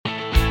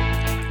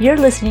You're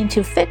listening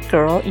to Fit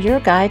Girl, your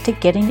guide to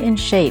getting in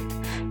shape,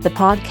 the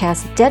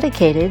podcast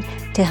dedicated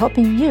to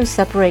helping you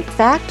separate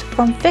fact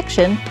from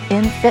fiction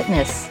in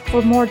fitness.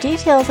 For more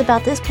details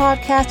about this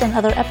podcast and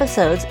other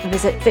episodes,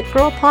 visit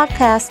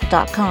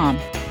fitgirlpodcast.com.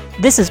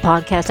 This is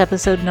podcast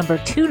episode number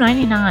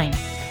 299.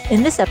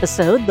 In this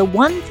episode, the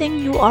one thing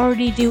you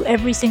already do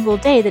every single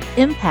day that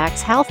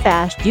impacts how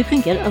fast you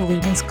can get a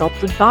lean and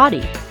sculpted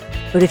body.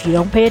 But if you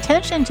don't pay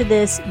attention to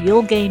this,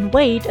 you'll gain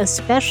weight,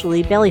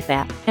 especially belly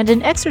fat. And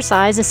in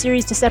Exercise, a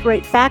series to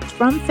separate fact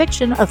from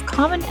fiction of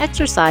common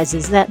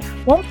exercises that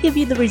won't give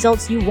you the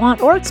results you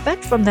want or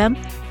expect from them,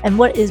 and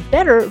what is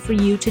better for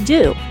you to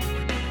do.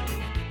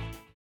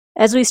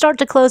 As we start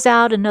to close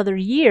out another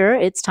year,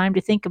 it's time to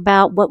think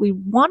about what we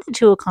wanted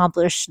to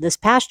accomplish this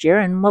past year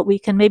and what we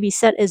can maybe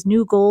set as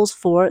new goals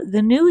for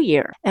the new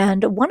year.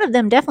 And one of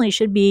them definitely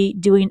should be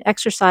doing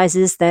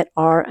exercises that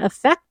are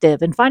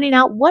effective and finding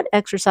out what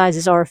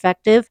exercises are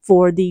effective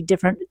for the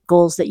different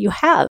goals that you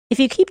have. If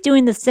you keep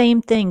doing the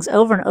same things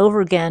over and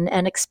over again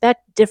and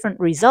expect different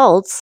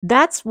results,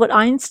 that's what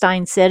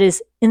Einstein said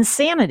is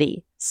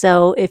insanity.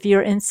 So if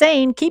you're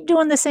insane, keep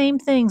doing the same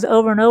things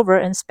over and over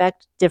and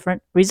expect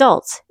different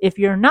results. If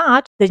you're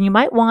not, then you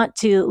might want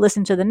to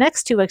listen to the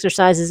next two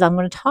exercises I'm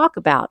going to talk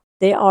about.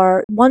 They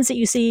are ones that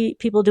you see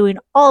people doing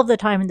all of the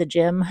time in the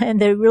gym, and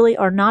they really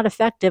are not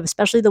effective,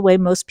 especially the way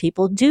most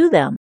people do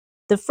them.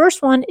 The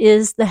first one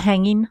is the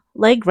hanging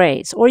leg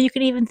raise, or you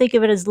can even think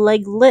of it as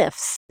leg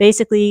lifts.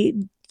 Basically,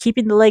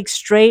 keeping the legs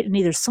straight and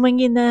either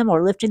swinging them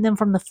or lifting them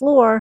from the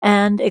floor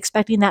and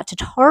expecting that to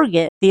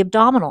target the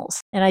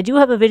abdominals. And I do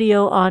have a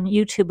video on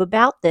YouTube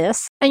about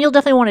this, and you'll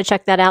definitely want to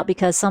check that out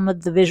because some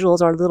of the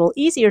visuals are a little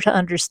easier to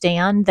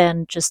understand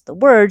than just the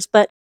words.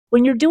 But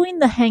when you're doing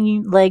the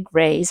hanging leg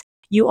raise,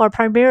 you are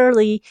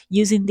primarily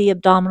using the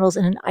abdominals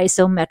in an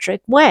isometric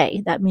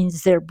way. That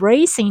means they're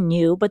bracing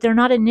you, but they're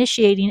not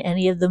initiating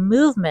any of the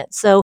movement.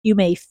 So you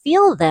may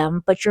feel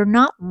them, but you're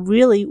not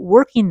really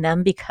working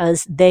them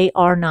because they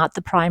are not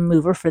the prime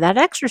mover for that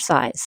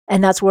exercise.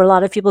 And that's where a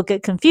lot of people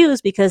get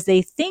confused because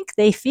they think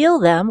they feel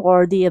them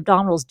or the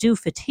abdominals do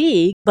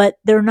fatigue, but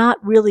they're not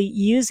really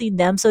using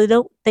them. So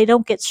they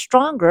don't get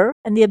stronger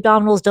and the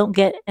abdominals don't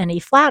get any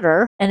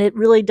flatter. And it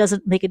really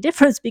doesn't make a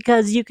difference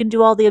because you can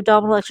do all the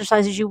abdominal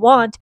exercises you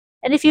want.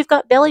 And if you've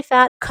got belly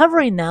fat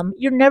covering them,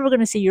 you're never going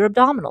to see your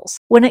abdominals.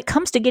 When it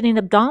comes to getting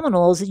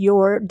abdominals,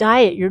 your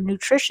diet, your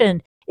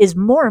nutrition is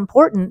more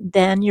important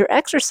than your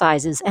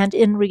exercises. And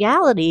in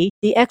reality,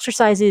 the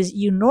exercises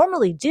you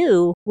normally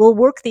do will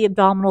work the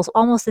abdominals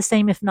almost the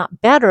same, if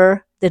not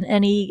better, than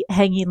any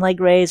hanging leg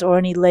raise or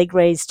any leg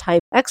raise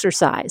type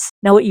exercise.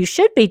 Now, what you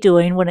should be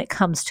doing when it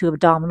comes to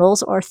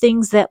abdominals are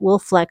things that will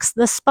flex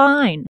the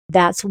spine.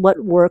 That's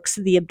what works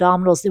the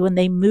abdominals when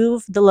they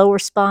move the lower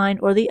spine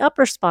or the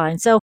upper spine.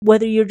 So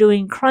whether you're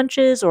doing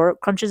crunches or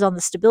crunches on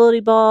the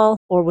stability ball,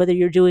 or whether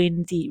you're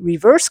doing the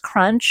reverse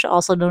crunch,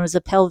 also known as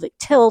a pelvic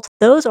tilt,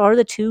 those are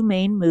the two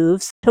main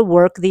moves to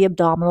work the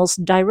abdominals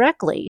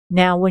directly.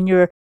 Now, when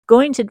you're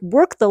going to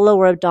work the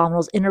lower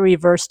abdominals in a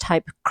reverse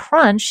type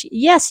crunch,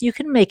 yes, you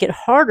can make it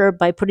harder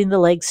by putting the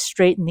legs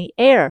straight in the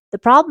air. The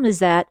problem is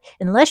that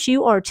unless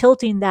you are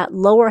tilting that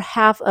lower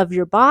half of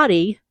your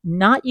body,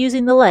 not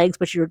using the legs,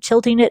 but you're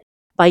tilting it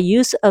by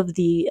use of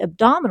the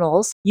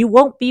abdominals, you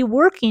won't be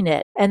working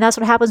it. And that's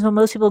what happens when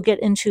most people get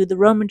into the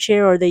Roman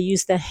chair or they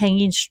use the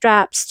hanging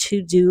straps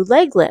to do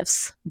leg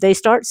lifts. They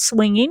start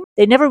swinging.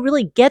 They never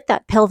really get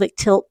that pelvic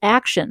tilt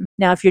action.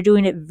 Now, if you're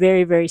doing it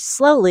very, very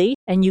slowly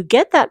and you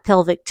get that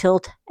pelvic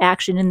tilt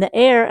action in the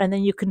air and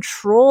then you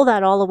control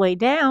that all the way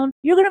down,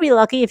 you're going to be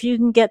lucky if you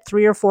can get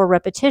 3 or 4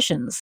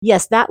 repetitions.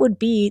 Yes, that would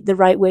be the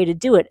right way to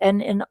do it.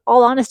 And in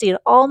all honesty, in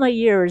all my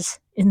years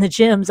in the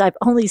gyms, I've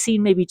only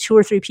seen maybe 2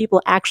 or 3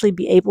 people actually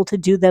be able to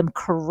do them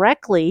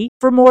correctly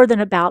for more than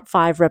about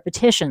 5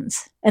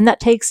 repetitions. And that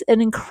takes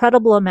an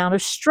incredible amount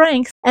of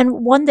strength,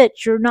 and one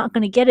that you're not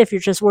going to get if you're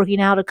just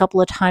working out a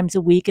couple of times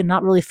a week and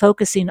not really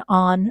focusing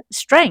on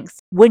strength.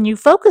 When you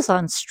focus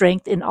on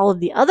strength in all of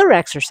the other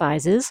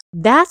exercises,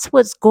 that's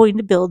what's going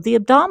to build the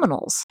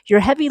abdominals.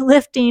 Your heavy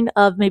lifting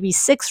of maybe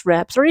 6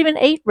 reps or even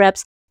 8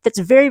 reps, that's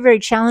very, very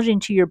challenging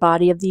to your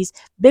body, of these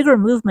bigger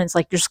movements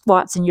like your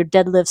squats and your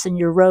deadlifts and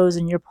your rows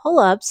and your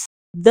pull-ups,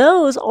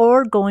 those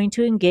are going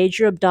to engage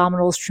your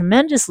abdominals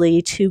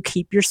tremendously to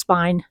keep your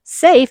spine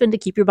safe and to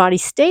keep your body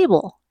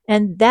stable.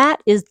 And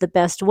that is the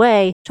best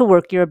way to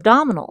work your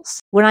abdominals.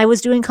 When I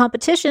was doing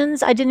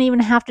competitions, I didn't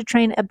even have to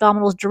train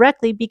abdominals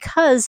directly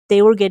because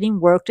they were getting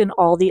worked in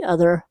all the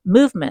other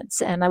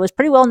movements. And I was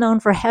pretty well known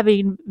for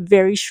having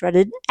very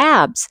shredded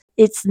abs.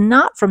 It's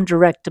not from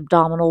direct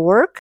abdominal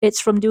work. It's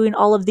from doing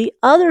all of the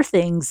other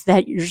things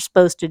that you're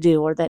supposed to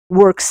do or that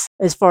works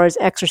as far as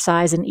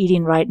exercise and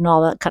eating right and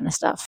all that kind of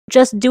stuff.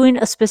 Just doing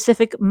a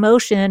specific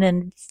motion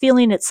and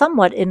feeling it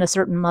somewhat in a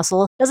certain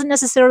muscle doesn't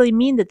necessarily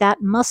mean that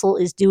that muscle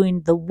is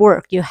doing the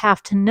work. You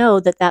have to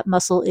know that that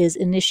muscle is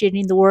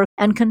initiating the work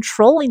and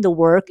controlling the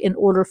work in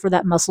order for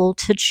that muscle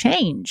to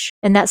change.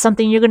 And that's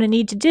something you're going to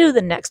need to do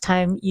the next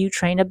time you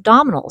train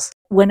abdominals.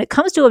 when it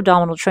comes to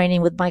abdominal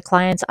training with my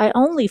clients, I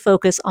only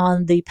focus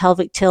on the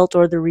pelvic tilt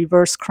or the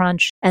reverse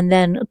crunch and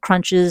then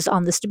crunches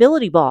on the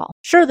stability ball.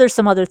 Sure, there's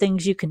some other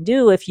things you can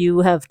do if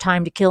you have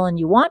time to kill and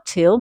you want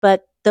to,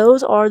 but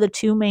those are the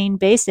two main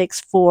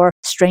basics for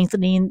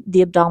strengthening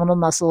the abdominal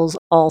muscles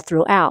all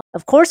throughout.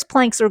 Of course,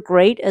 planks are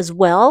great as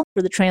well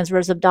for the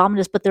transverse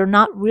abdominis, but they're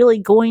not really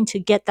going to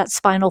get that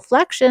spinal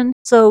flexion.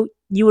 So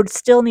you would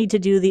still need to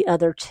do the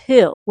other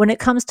two. When it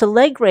comes to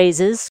leg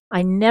raises,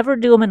 I never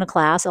do them in a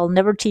class. I'll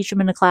never teach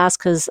them in a class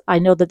because I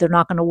know that they're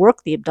not going to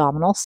work the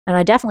abdominals. And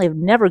I definitely have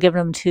never given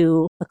them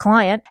to a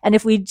client. And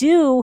if we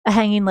do a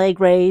hanging leg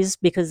raise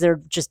because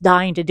they're just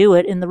dying to do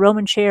it in the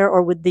Roman chair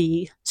or with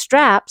the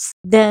straps,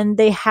 then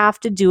they have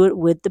to do it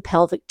with the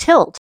pelvic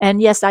tilt.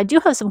 And yes, I do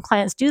have some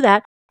clients do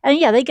that. And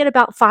yeah, they get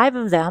about 5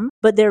 of them,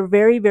 but they're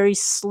very, very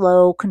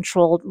slow,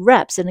 controlled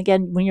reps. And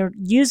again, when you're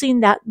using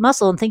that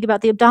muscle, and think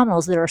about the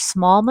abdominals, they're a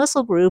small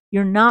muscle group,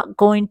 you're not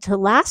going to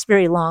last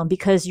very long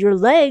because your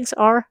legs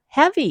are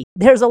heavy.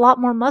 There's a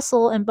lot more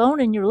muscle and bone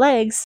in your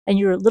legs, and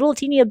your little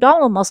teeny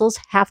abdominal muscles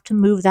have to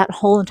move that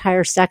whole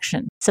entire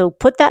section. So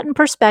put that in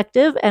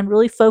perspective and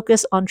really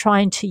focus on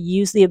trying to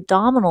use the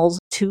abdominals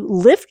to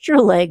lift your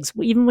legs,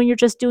 even when you're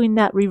just doing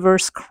that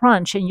reverse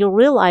crunch. And you'll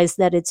realize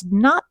that it's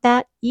not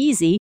that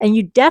easy, and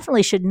you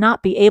definitely should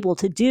not be able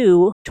to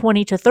do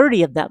 20 to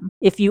 30 of them.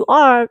 If you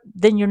are,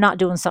 then you're not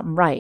doing something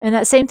right. And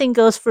that same thing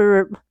goes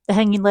for the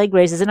hanging leg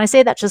raises. And I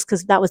say that just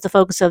because that was the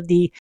focus of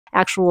the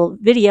actual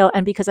video,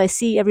 and because I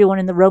see everyone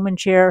in the Roman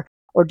chair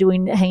or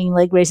doing hanging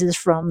leg raises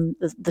from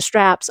the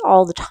straps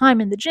all the time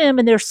in the gym,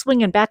 and they're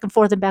swinging back and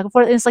forth and back and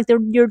forth. And it's like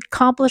you're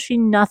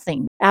accomplishing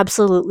nothing,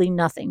 absolutely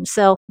nothing.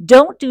 So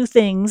don't do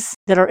things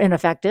that are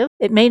ineffective.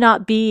 It may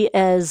not be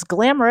as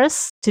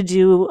glamorous to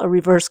do a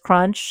reverse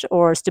crunch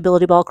or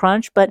stability ball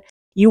crunch, but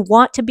you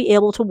want to be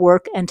able to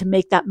work and to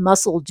make that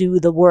muscle do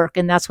the work.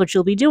 And that's what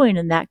you'll be doing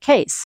in that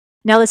case.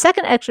 Now, the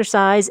second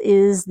exercise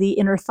is the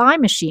inner thigh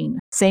machine.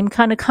 Same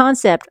kind of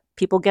concept.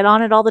 People get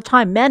on it all the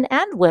time, men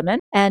and women,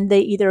 and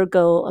they either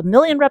go a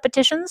million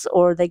repetitions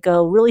or they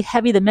go really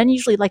heavy. The men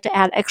usually like to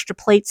add extra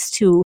plates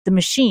to the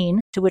machine,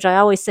 to which I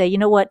always say, you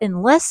know what,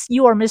 unless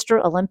you are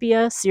Mr.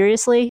 Olympia,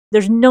 seriously,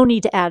 there's no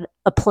need to add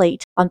a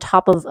plate on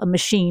top of a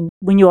machine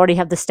when you already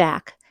have the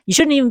stack. You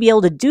shouldn't even be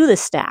able to do the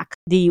stack.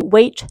 The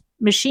weight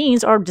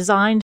machines are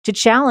designed to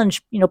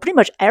challenge, pretty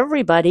much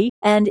everybody.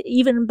 And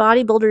even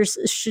bodybuilders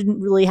shouldn't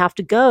really have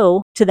to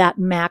go to that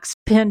max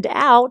pinned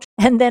out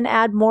and then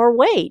add more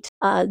weight.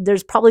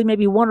 There's probably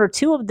maybe 1 or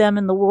 2 of them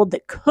in the world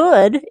that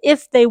could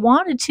if they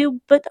wanted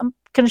to, but I'm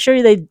can assure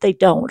you they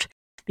don't,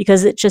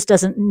 because it just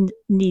doesn't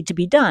need to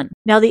be done.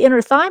 Now, the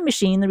inner thigh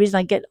machine, the reason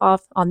I get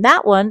off on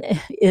that one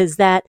is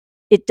that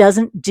it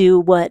doesn't do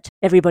what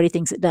everybody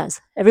thinks it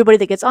does. Everybody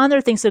that gets on there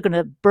thinks they're going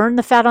to burn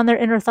the fat on their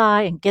inner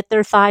thigh and get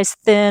their thighs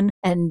thin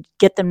and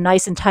get them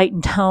nice and tight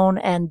and toned.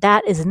 And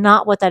that is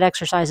not what that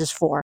exercise is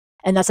for.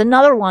 And that's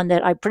another one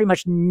that I pretty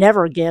much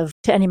never give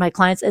to any of my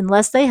clients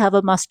unless they have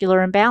a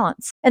muscular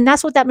imbalance. And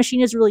that's what that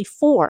machine is really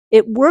for.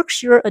 It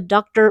works your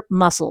adductor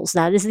muscles.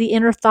 That is the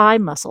inner thigh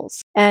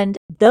muscles. And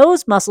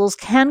those muscles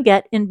can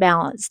get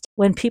imbalanced.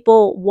 When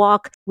people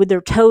walk with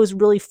their toes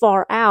really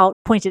far out,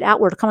 pointed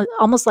outward,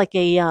 almost like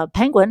a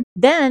penguin,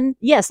 then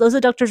yes, those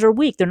adductors are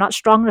weak. They're not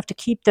strong enough to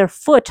keep their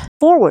foot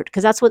forward,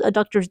 because that's what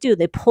adductors do.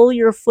 They pull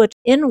your foot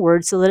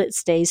inward so that it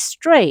stays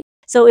straight.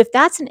 So if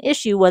that's an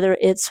issue, whether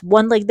it's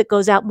one leg that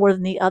goes out more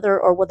than the other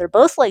or whether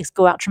both legs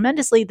go out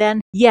tremendously,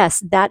 then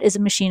yes, that is a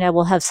machine I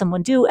will have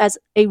someone do as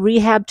a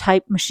rehab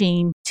type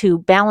machine to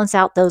balance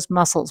out those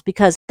muscles,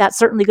 because that's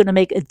certainly going to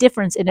make a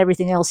difference in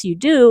everything else you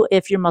do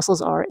if your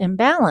muscles are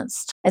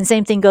imbalanced. And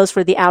same thing goes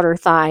for the outer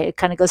thigh. It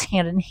kind of goes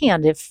hand in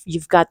hand. If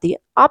you've got the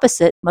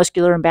opposite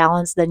muscular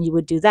imbalance, then you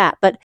would do that.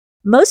 But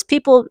most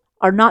people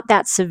are not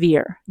that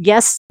severe.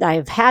 Yes,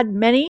 I've had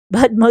many,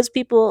 but most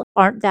people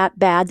aren't that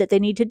bad that they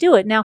need to do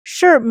it. Now,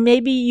 sure,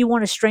 maybe you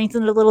want to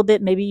strengthen it a little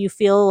bit. Maybe you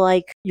feel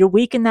like you're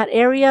weak in that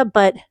area,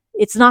 but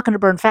it's not going to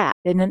burn fat,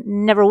 and it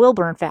never will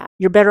burn fat.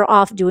 You're better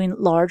off doing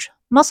large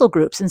muscle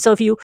groups. And so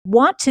if you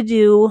want to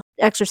do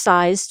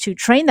exercise to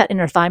train that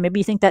inner thigh,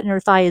 maybe you think that inner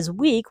thigh is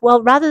weak,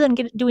 well, rather than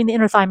doing the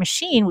inner thigh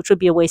machine, which would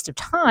be a waste of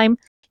time,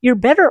 you're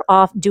better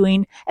off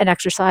doing an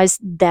exercise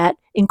that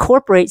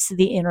incorporates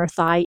the inner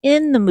thigh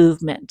in the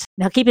movement.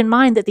 Now, keep in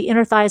mind that the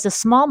inner thigh is a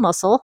small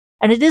muscle,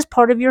 and it is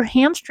part of your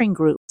hamstring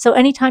group. So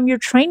anytime you're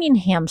training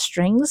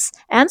hamstrings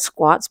and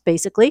squats,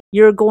 basically,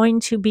 you're going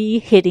to be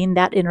hitting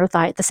that inner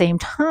thigh at the same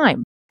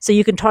time. So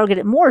you can target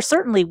it more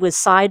certainly with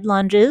side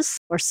lunges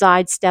or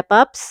side step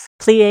ups,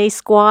 plie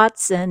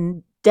squats,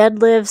 and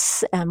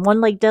deadlifts and one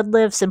leg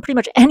deadlifts, and pretty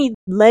much any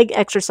leg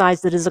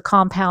exercise that is a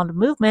compound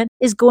movement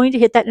is going to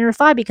hit that inner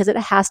thigh, because it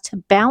has to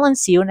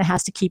balance you and it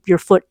has to keep your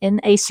foot in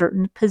a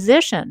certain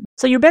position.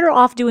 So you're better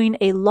off doing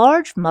a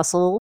large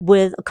muscle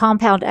with a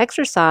compound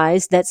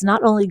exercise that's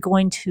not only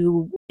going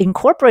to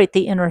incorporate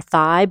the inner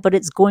thigh, but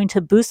it's going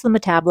to boost the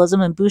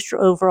metabolism and boost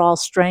your overall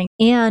strength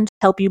and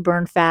help you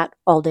burn fat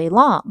all day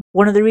long.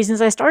 One of the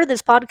reasons I started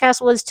this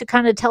podcast was to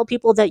kind of tell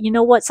people that, you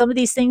know what, some of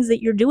these things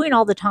that you're doing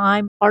all the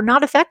time are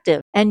not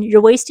effective and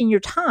you're wasting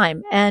your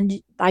time.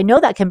 And I know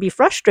that can be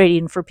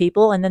frustrating for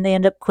people, and then they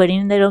end up quitting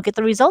and they don't get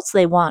the results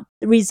they want.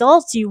 The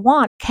results you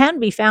want can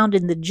be found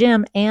in the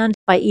gym and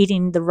by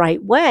eating the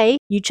right way.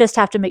 You just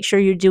have to make sure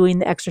you're doing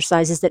the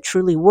exercises that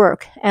truly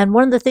work. And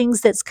one of the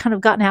things that's kind of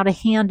gotten out of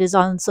hand is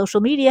on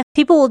social media.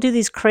 People will do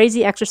these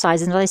crazy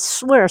exercises, and I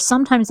swear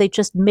sometimes they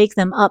just make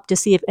them up to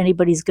see if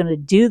anybody's going to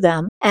do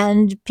them.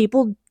 And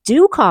people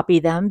do copy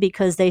them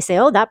because they say,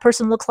 oh, that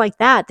person looks like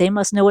that. They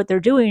must know what they're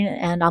doing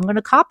and I'm going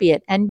to copy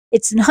it. And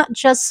it's not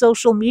just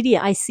social media.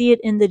 I see it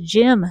in the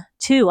gym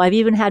too. I've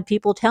even had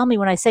people tell me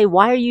when I say,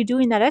 why are you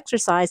doing that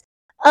exercise?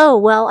 Oh,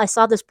 well, I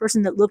saw this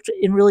person that looked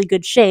in really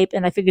good shape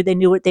and I figured they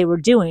knew what they were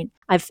doing.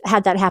 I've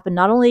had that happen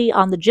not only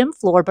on the gym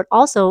floor, but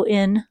also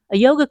in a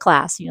yoga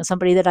class.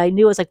 Somebody that I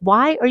knew was like,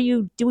 why are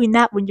you doing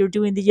that when you're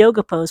doing the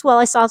yoga pose? Well,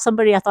 I saw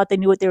somebody, I thought they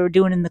knew what they were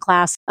doing in the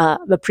class,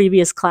 the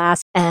previous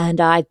class,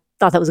 and I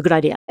thought that was a good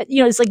idea.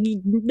 It's like,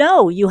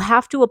 no, you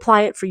have to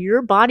apply it for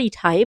your body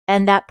type,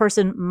 and that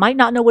person might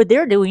not know what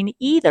they're doing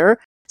either.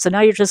 So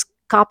now you're just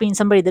copying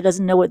somebody that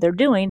doesn't know what they're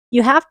doing.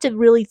 You have to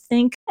really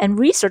think and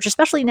research,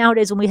 especially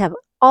nowadays when we have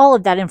all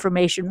of that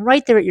information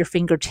right there at your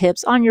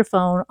fingertips, on your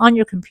phone, on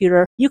your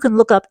computer. You can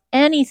look up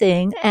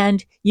anything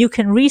and you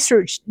can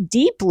research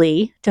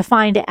deeply to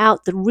find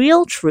out the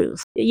real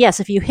truth. Yes,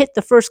 if you hit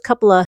the first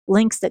couple of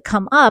links that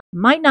come up,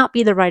 might not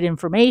be the right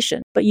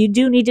information, but you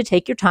do need to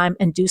take your time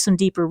and do some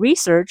deeper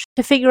research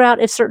to figure out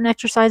if certain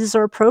exercises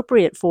are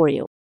appropriate for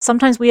you.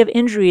 Sometimes we have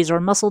injuries or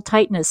muscle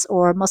tightness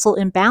or muscle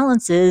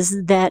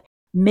imbalances that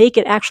make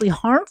it actually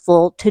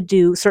harmful to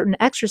do certain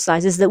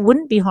exercises that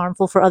wouldn't be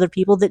harmful for other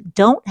people that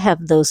don't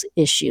have those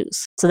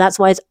issues. So that's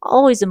why it's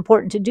always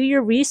important to do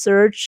your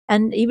research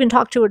and even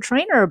talk to a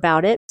trainer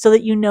about it so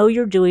that you know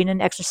you're doing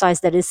an exercise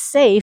that is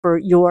safe for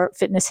your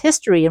fitness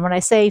history. And when I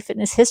say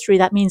fitness history,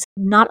 that means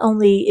not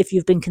only if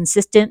you've been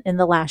consistent in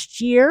the last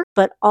year,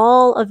 but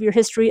all of your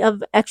history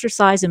of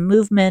exercise and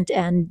movement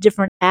and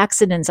different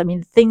accidents. I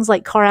mean, things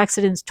like car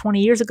accidents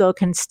 20 years ago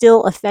can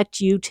still affect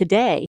you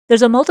today.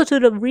 There's a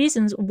multitude of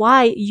reasons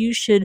why you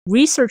should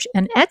research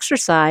and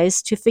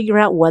exercise to figure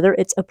out whether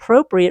it's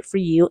appropriate for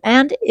you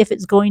and if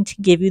it's going to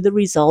give you the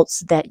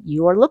results that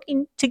you are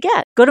looking to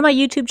get. Go to my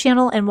YouTube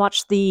channel and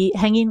watch the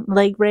hanging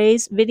leg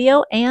raise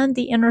video and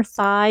the inner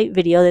thigh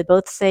video. They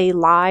both say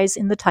lies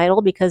in the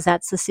title because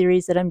that's the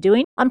series that I'm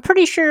doing. I'm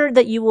pretty sure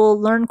that you will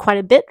learn quite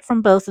a bit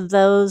from both of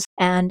those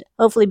and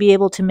hopefully be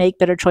able to make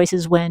better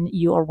choices when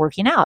you are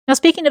working out. Now,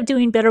 speaking of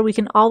doing better, we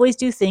can always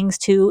do things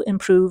to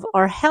improve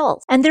our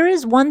health. And there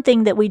is one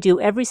thing that we do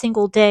every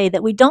single day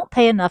that we don't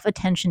pay enough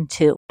attention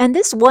to. And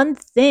this one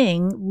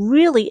thing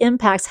really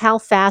impacts how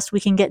fast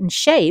we can get in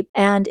shape.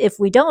 And if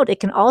we don't,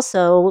 it can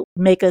also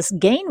make us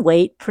gain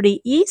weight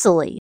pretty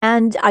easily.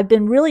 And I've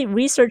been really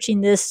researching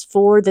this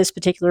for this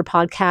particular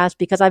podcast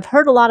because I've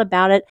heard a lot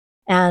about it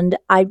and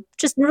I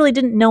just really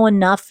didn't know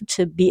enough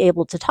to be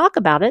able to talk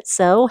about it.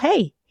 So,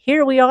 hey,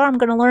 here we are. I'm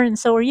going to learn and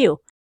so are you.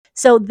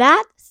 So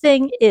that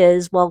thing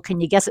is, well, can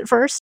you guess it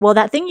first? Well,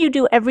 that thing you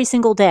do every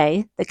single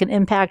day that can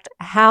impact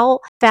how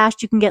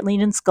fast you can get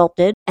lean and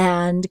sculpted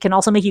and can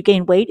also make you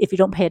gain weight if you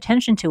don't pay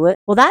attention to it.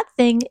 Well, that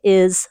thing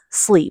is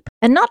sleep.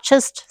 And not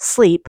just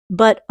sleep,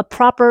 but a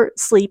proper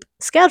sleep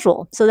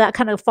schedule. So that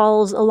kind of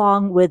follows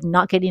along with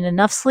not getting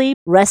enough sleep,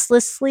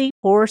 restless sleep,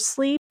 poor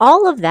sleep.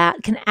 All of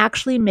that can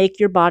actually make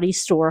your body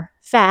store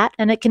fat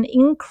and it can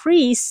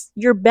increase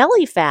your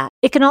belly fat.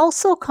 It can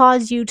also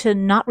cause you to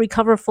not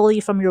recover fully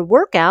from your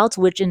workouts,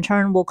 which in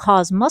turn will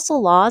cause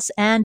muscle loss,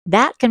 and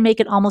that can make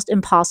it almost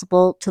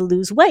impossible to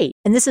lose weight.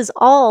 And this is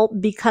all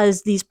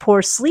because these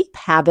poor sleep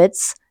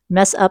habits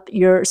mess up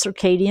your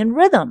circadian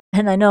rhythm.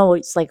 And I know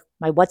it's like,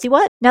 my whatsy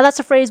what? Now that's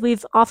a phrase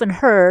we've often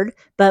heard,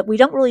 but we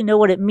don't really know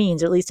what it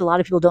means, or at least a lot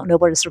of people don't know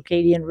what a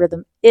circadian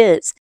rhythm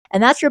is.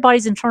 And that's your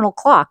body's internal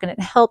clock, and it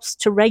helps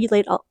to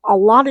regulate a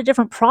lot of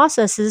different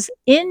processes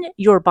in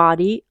your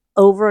body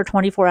over a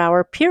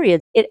 24-hour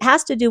period. It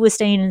has to do with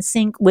staying in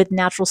sync with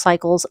natural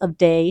cycles of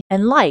day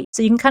and light.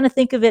 So you can kind of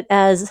think of it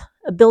as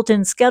a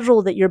built-in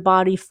schedule that your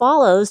body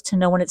follows to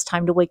know when it's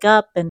time to wake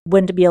up and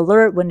when to be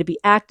alert, when to be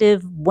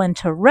active, when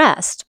to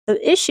rest.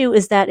 The issue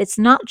is that it's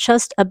not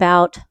just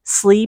about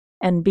sleep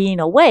and being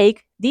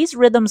awake. These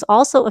rhythms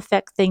also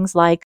affect things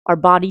like our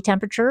body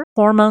temperature,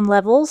 hormone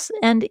levels,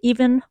 and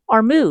even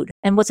our mood.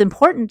 And what's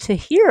important to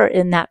hear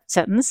in that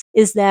sentence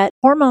is that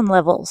hormone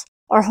levels,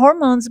 our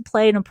hormones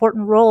play an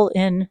important role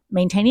in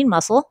maintaining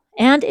muscle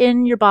and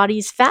in your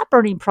body's fat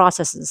burning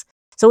processes.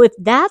 So if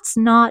that's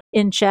not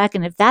in check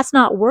and if that's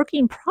not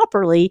working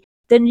properly,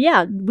 then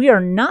yeah, we are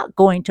not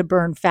going to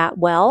burn fat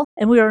well,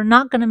 and we are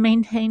not going to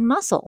maintain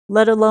muscle,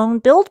 let alone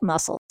build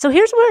muscle. So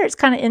here's where it's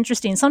kind of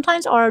interesting.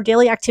 Sometimes our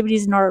daily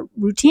activities and our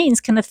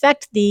routines can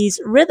affect these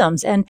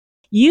rhythms. And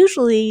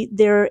Usually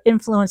they're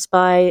influenced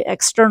by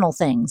external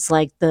things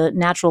like the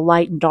natural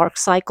light and dark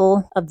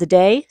cycle of the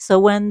day. So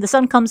when the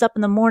sun comes up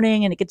in the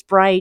morning and it gets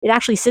bright, it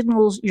actually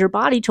signals your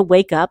body to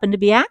wake up and to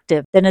be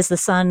active. Then as the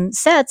sun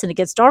sets and it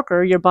gets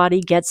darker, your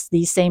body gets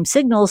these same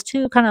signals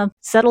to kind of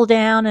settle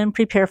down and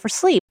prepare for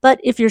sleep. But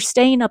if you're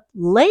staying up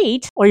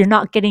late or you're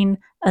not getting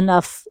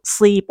enough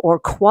sleep or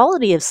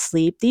quality of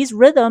sleep, these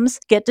rhythms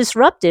get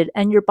disrupted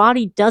and your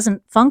body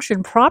doesn't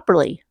function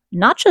properly.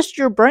 Not just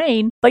your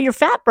brain, but your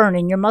fat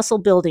burning, your muscle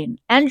building,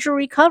 and your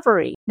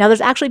recovery. Now, there's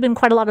actually been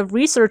quite a lot of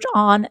research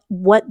on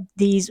what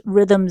these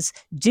rhythms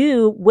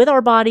do with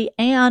our body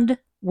and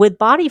with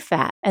body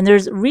fat. And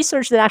there's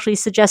research that actually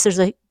suggests there's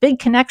a big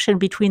connection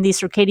between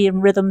these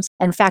circadian rhythms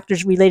and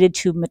factors related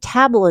to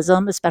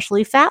metabolism,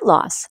 especially fat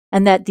loss.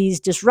 And that these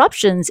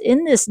disruptions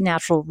in this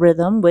natural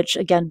rhythm, which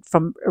again,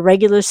 from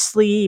irregular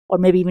sleep or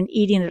maybe even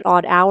eating at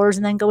odd hours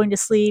and then going to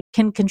sleep,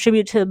 can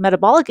contribute to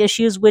metabolic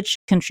issues, which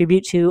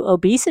contribute to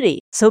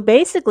obesity. So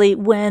basically,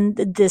 when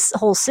this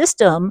whole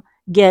system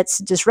gets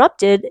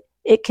disrupted,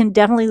 it can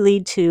definitely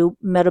lead to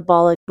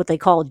metabolic, what they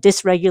call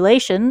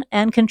dysregulation,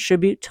 and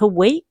contribute to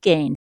weight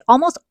gain.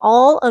 Almost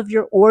all of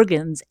your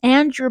organs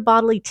and your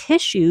bodily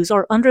tissues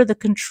are under the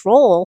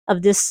control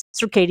of this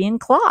circadian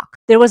clock.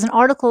 There was an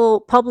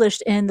article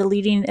published in the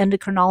leading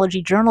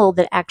endocrinology journal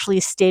that actually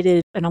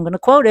stated, and I'm going to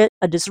quote it,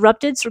 a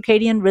disrupted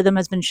circadian rhythm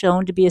has been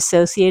shown to be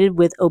associated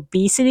with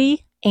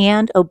obesity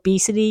and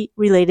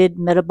obesity-related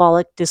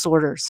metabolic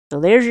disorders. So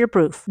there's your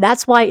proof.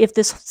 That's why if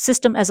this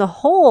system as a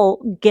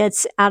whole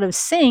gets out of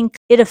sync,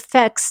 it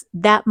affects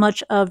that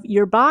much of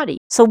your body.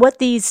 So what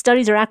these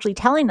studies are actually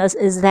telling us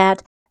is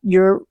that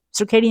your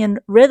circadian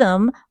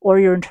rhythm or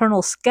your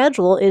internal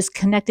schedule is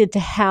connected to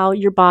how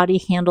your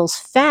body handles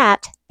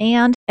fat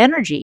and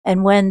energy.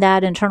 And when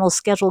that internal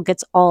schedule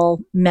gets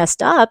all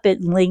messed up,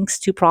 it links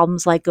to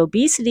problems like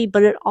obesity,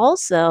 but it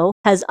also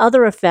has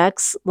other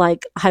effects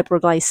like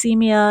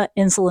hyperglycemia,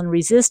 insulin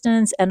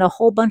resistance, and a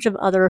whole bunch of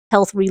other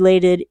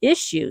health-related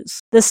issues.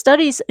 The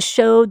studies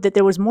showed that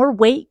there was more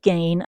weight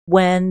gain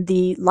when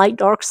the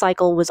light-dark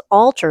cycle was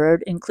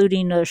altered,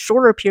 including a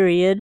shorter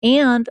period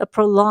and a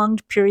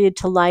prolonged period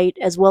to light,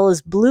 as well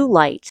as blue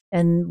light.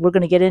 And we're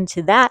going to get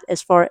into that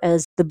as far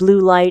as the blue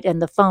light and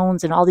the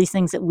phones and all these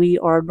things that we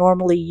are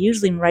normally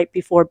using right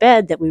before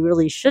bed that we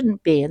really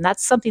shouldn't be. And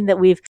that's something that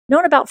we've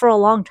known about for a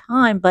long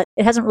time, but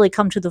it hasn't really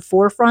come to the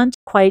forefront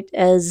quite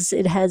as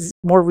it has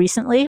more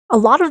recently. A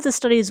lot of the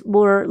studies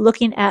were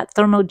looking at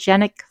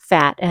thermogenic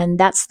fat, and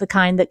that's the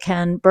kind that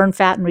can burn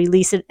fat and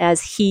release it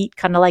as heat,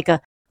 kind of like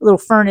a little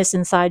furnace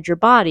inside your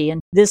body. And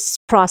this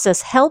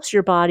process helps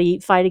your body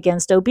fight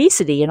against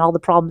obesity and all the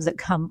problems that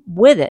come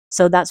with it.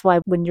 So that's why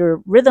when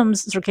your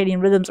rhythms,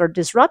 circadian rhythms, are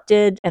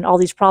disrupted and all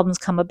these problems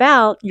come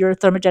about, your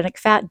thermogenic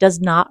fat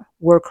does not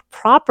work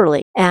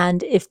properly.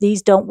 And if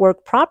these don't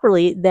work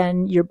properly,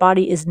 then your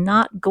body is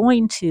not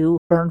going to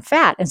burn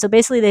fat. And so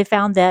basically they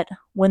found that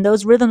when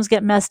those rhythms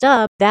get messed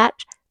up, that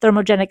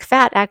thermogenic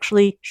fat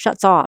actually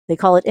shuts off. They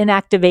call it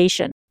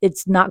inactivation.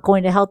 It's not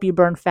going to help you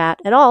burn fat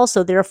at all.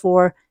 So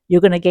therefore, you're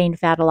going to gain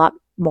fat a lot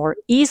more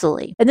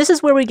easily. And this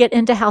is where we get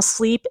into how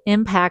sleep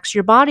impacts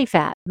your body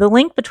fat. The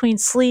link between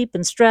sleep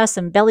and stress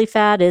and belly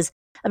fat is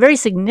a very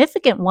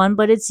significant one,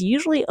 but it's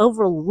usually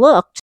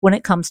overlooked when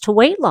it comes to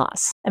weight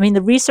loss. I mean,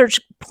 the research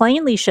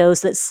plainly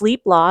shows that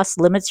sleep loss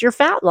limits your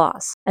fat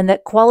loss and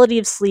that quality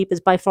of sleep is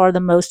by far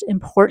the most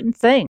important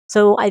thing.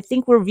 So I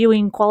think we're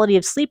viewing quality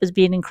of sleep as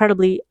being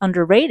incredibly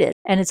underrated.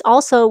 And it's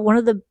also one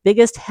of the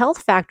biggest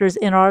health factors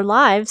in our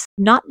lives,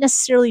 not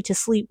necessarily to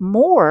sleep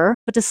more,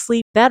 but to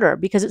sleep better,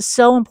 because it's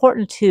so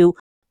important to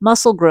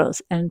muscle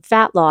growth and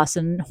fat loss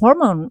and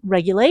hormone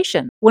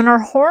regulation. When our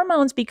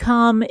hormones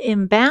become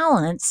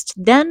imbalanced,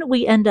 then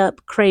we end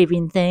up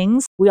craving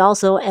things. We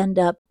also end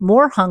up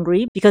more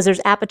hungry because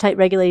there's appetite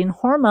regulating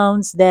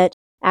hormones that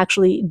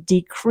actually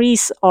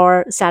decrease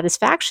our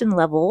satisfaction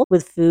level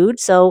with food.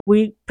 So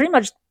we pretty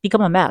much become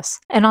a mess.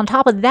 And on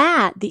top of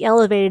that, the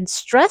elevated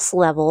stress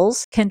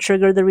levels can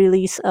trigger the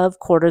release of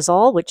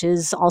cortisol, which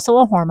is also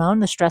a hormone,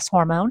 the stress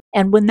hormone.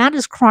 And when that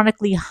is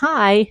chronically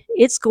high,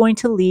 it's going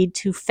to lead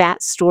to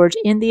fat storage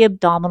in the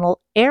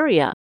abdominal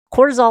area.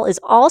 Cortisol is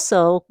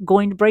also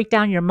going to break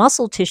down your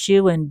muscle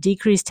tissue and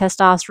decrease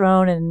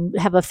testosterone and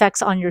have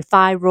effects on your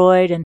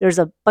thyroid. And there's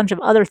a bunch of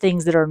other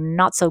things that are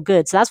not so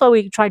good. So that's why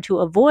we try to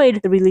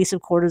avoid the release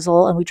of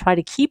cortisol and we try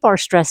to keep our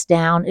stress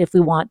down if we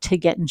want to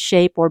get in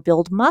shape or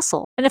build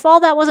muscle. And if all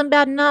that wasn't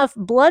bad enough,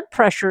 blood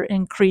pressure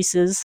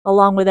increases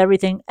along with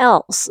everything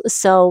else.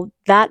 So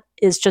that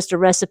is just a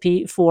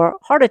recipe for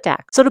heart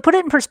attack. So to put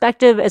it in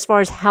perspective as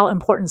far as how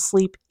important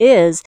sleep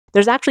is,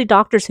 there's actually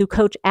doctors who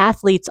coach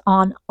athletes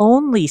on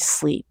only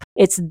sleep.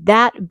 It's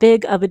that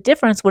big of a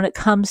difference when it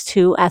comes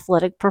to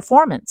athletic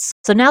performance.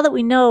 So now that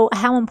we know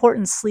how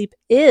important sleep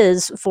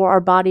is for our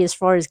body as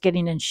far as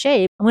getting in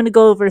shape, I'm going to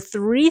go over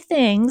 3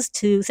 things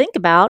to think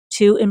about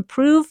to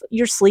improve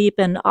your sleep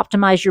and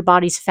optimize your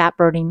body's fat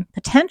burning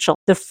potential.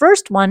 The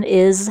first one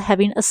is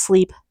having a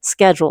sleep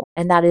schedule,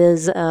 and that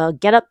is a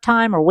get up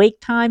time or wake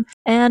time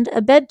and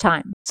a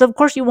bedtime. So of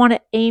course you want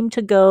to aim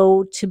to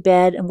go to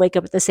bed and wake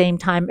up at the same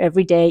time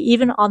every day,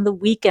 even on the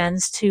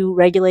weekends, to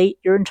regulate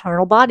your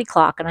internal body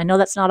clock. And I know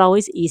that's not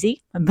always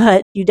easy,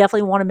 but you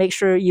definitely want to make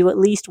sure you at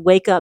least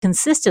wake up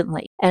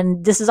consistently.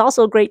 And this is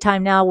also a great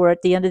time now, we're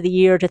at the end of the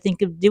year, to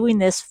think of doing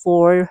this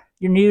for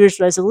your New Year's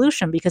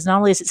resolution, because not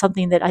only is it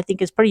something that I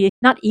think is pretty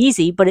not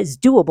easy, but it's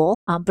doable,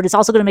 but it's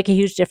also going to make a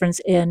huge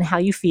difference in how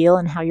you feel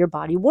and how your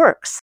body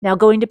works. Now,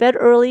 going to bed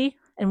early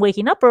and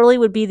waking up early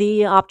would be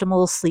the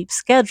optimal sleep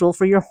schedule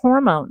for your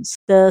hormones.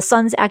 The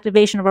sun's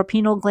activation of our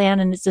pineal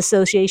gland and its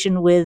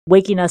association with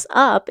waking us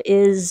up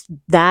is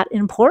that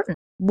important.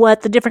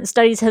 What the different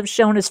studies have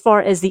shown as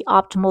far as the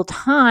optimal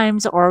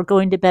times are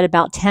going to bed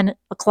about 10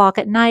 o'clock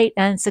at night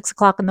and 6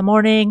 o'clock in the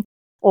morning,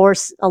 or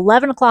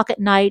 11 o'clock at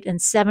night and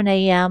 7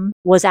 a.m.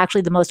 was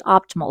actually the most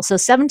optimal. So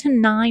 7 to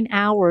 9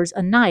 hours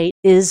a night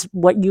is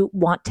what you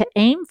want to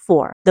aim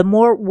for. The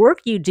more work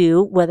you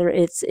do, whether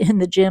it's in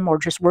the gym or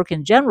just work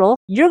in general,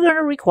 you're going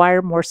to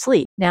require more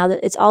sleep. Now,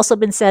 it's also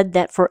been said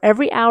that for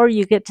every hour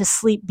you get to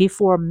sleep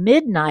before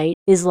midnight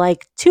is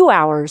like 2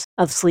 hours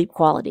of sleep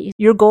quality.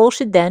 Your goal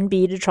should then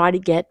be to try to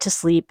get to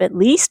sleep at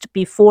least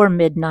before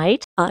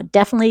midnight,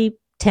 definitely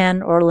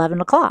 10 or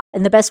 11 o'clock.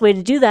 And the best way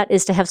to do that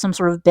is to have some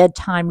sort of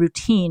bedtime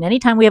routine.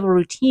 Anytime we have a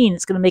routine,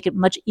 it's going to make it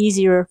much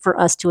easier for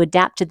us to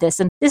adapt to this.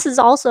 And this is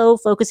also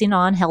focusing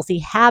on healthy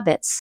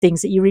habits.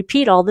 Things that you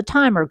repeat all the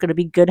time are going to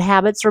be good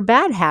habits or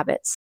bad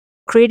habits.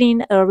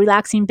 Creating a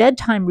relaxing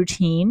bedtime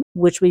routine,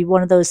 which would be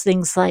one of those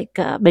things like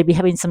maybe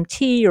having some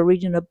tea or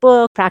reading a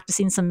book,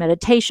 practicing some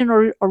meditation,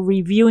 or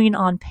reviewing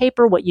on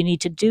paper what you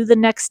need to do the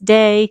next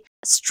day.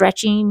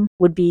 Stretching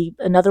would be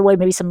another way,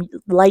 maybe some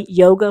light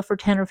yoga for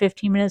 10 or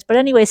 15 minutes. But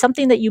anyway,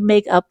 something that you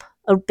make up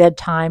a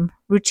bedtime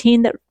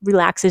routine that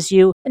relaxes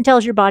you and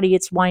tells your body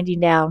it's winding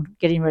down,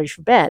 getting ready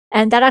for bed.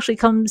 And that actually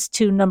comes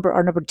to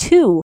our number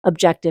 2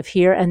 objective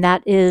here, and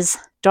that is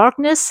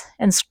darkness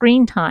and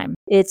screen time.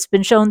 It's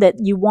been shown that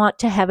you want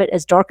to have it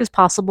as dark as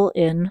possible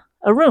in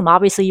a room.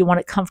 Obviously, you want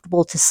it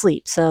comfortable to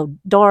sleep. So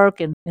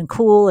dark and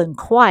cool and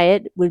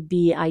quiet would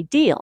be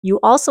ideal. You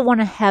also want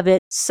to have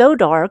it so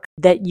dark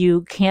that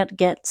you can't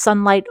get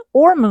sunlight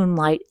or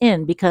moonlight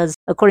in, because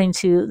according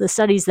to the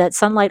studies, that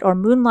sunlight or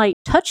moonlight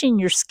touching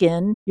your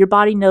skin, your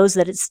body knows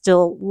that it's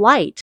still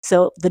light.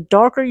 So the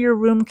darker your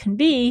room can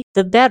be,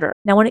 the better.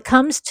 Now, when it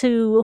comes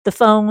to the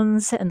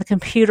phones and the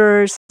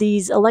computers,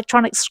 these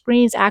electronic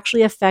screens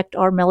actually affect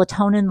our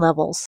melatonin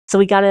levels. So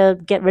we got to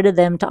get rid of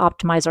them to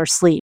optimize our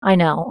sleep. I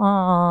know.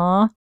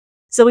 Aww.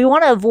 So we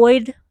want to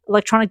avoid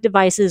electronic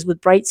devices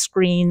with bright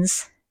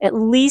screens at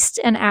least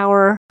an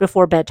hour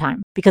before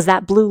bedtime, because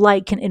that blue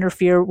light can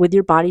interfere with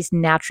your body's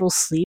natural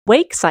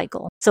sleep-wake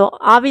cycle. So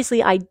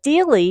obviously,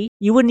 ideally,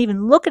 you wouldn't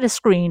even look at a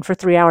screen for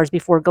 3 hours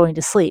before going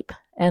to sleep.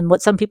 And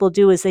what some people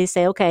do is they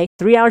say, okay,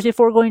 3 hours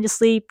before going to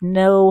sleep,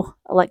 no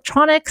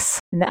electronics.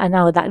 And I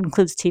know that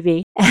includes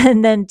TV.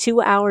 And then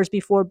 2 hours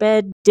before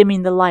bed,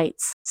 dimming the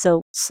lights.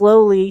 So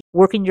slowly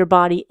working your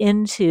body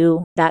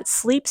into that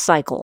sleep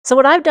cycle. So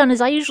what I've done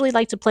is I usually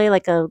like to play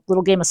like a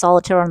little game of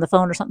solitaire on the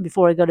phone or something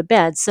before I go to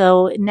bed.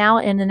 So now,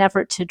 in an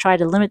effort to try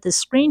to limit this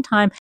screen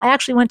time, I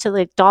actually went to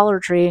like Dollar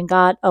Tree and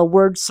got a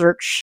word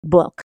search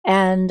book.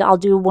 And I'll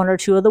do 1 or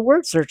 2 of the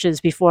word searches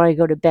before I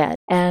go to bed.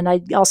 And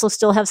I also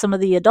still have some of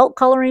the adult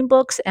coloring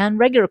books and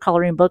regular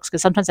coloring books,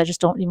 because sometimes I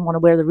just don't even want to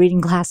wear the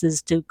reading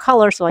glasses to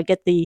color. So I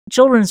get the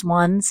children's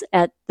ones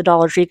at the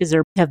Dollar Tree because they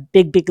have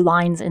big, big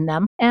lines in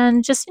them.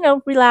 And just,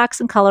 relax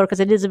and color, because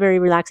it is a very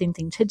relaxing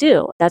thing to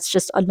do. That's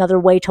just another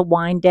way to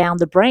wind down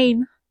the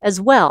brain as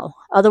well.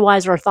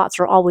 Otherwise, our thoughts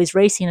are always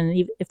racing,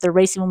 and if they're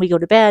racing when we go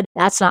to bed,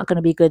 that's not going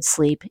to be good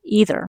sleep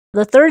either.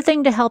 The third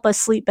thing to help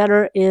us sleep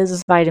better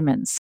is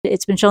vitamins.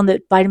 It's been shown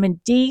that vitamin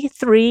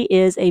D3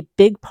 is a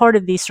big part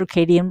of these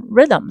circadian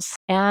rhythms,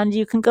 and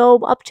you can go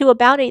up to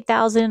about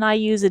 8,000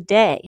 IUs a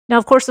day. Now,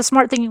 of course, the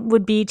smart thing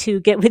would be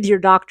to get with your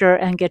doctor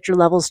and get your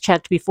levels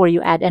checked before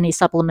you add any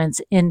supplements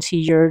into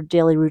your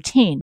daily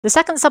routine. The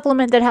second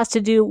supplement that has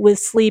to do with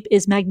sleep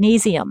is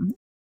magnesium.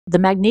 The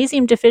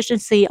magnesium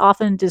deficiency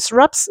often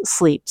disrupts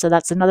sleep, so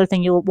that's another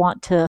thing you'll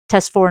want to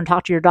test for and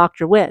talk to your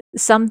doctor with.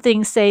 Some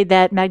things say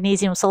that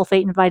magnesium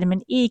sulfate and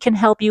vitamin E can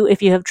help you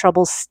if you have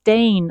trouble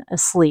staying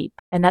asleep.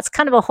 And that's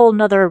kind of a whole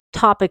nother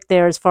topic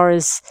there as far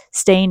as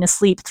staying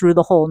asleep through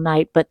the whole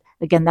night. But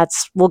again,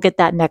 we'll get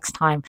that next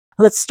time.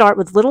 Let's start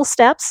with little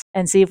steps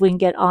and see if we can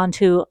get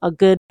onto a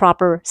good,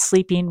 proper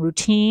sleeping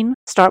routine.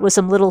 Start with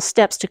some little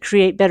steps to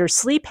create better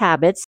sleep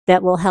habits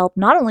that will help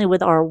not only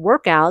with our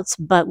workouts,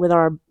 but with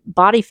our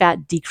body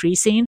fat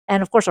decreasing,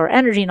 and of course our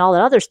energy and all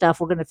that other stuff,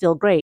 we're going to feel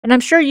great. And I'm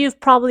sure you've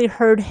probably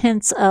heard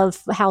hints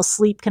of how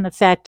sleep can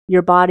affect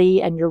your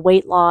body and your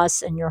weight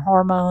loss and your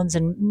hormones,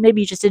 and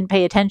maybe you just didn't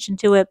pay attention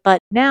to it, but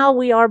now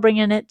we are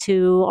bringing it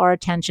to our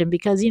attention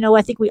because,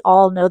 I think we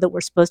all know that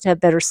we're supposed to have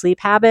better sleep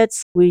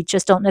habits. We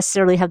just don't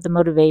necessarily have the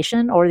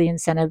motivation or the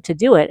incentive to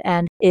do it.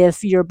 And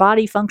if your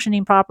body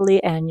functioning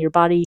properly and your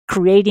body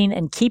creating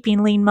and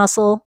keeping lean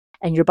muscle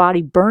and your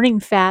body burning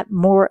fat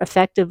more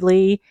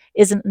effectively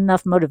isn't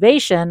enough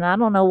motivation, I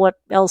don't know what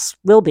else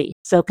will be.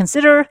 So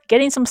consider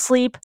getting some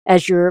sleep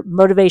as your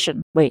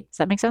motivation. Wait, does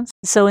that make sense?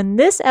 So in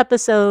this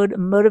episode,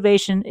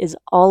 motivation is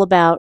all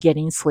about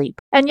getting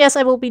sleep. And yes,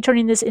 I will be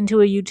turning this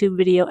into a YouTube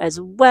video as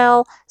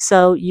well,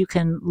 so you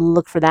can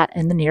look for that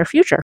in the near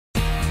future.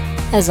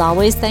 As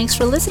always, thanks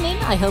for listening.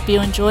 I hope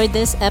you enjoyed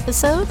this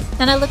episode,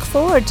 and I look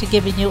forward to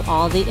giving you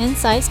all the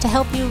insights to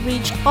help you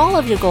reach all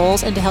of your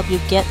goals and to help you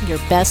get your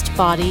best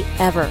body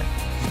ever.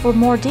 For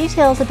more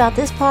details about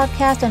this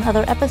podcast and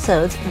other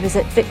episodes,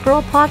 visit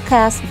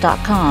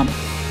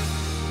fitgirlpodcast.com.